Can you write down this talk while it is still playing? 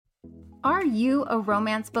Are you a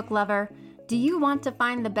romance book lover? Do you want to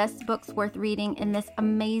find the best books worth reading in this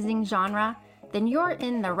amazing genre? Then you're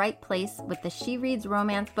in the right place with the She Reads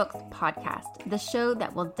Romance Books podcast, the show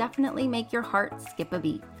that will definitely make your heart skip a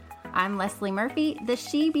beat. I'm Leslie Murphy, the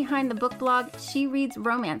she behind the book blog She Reads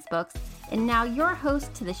Romance Books, and now your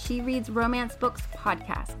host to the She Reads Romance Books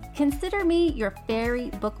podcast. Consider me your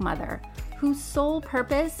fairy book mother, whose sole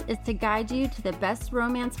purpose is to guide you to the best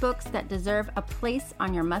romance books that deserve a place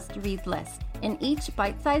on your must-read list. In each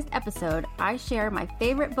bite-sized episode, I share my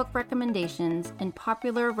favorite book recommendations and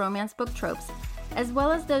popular romance book tropes, as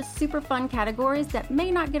well as those super fun categories that may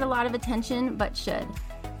not get a lot of attention but should.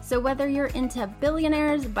 So whether you're into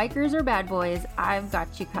billionaires, bikers, or bad boys, I've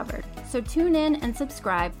got you covered. So tune in and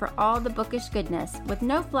subscribe for all the bookish goodness with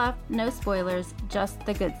no fluff, no spoilers, just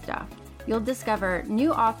the good stuff. You'll discover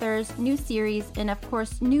new authors, new series, and of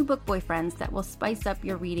course, new book boyfriends that will spice up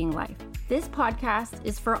your reading life. This podcast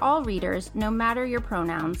is for all readers, no matter your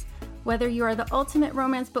pronouns, whether you are the ultimate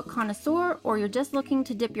romance book connoisseur or you're just looking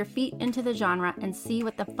to dip your feet into the genre and see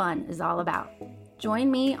what the fun is all about.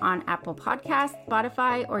 Join me on Apple Podcasts,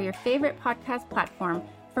 Spotify, or your favorite podcast platform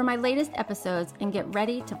for my latest episodes and get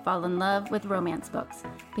ready to fall in love with romance books,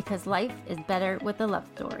 because life is better with a love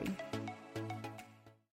story.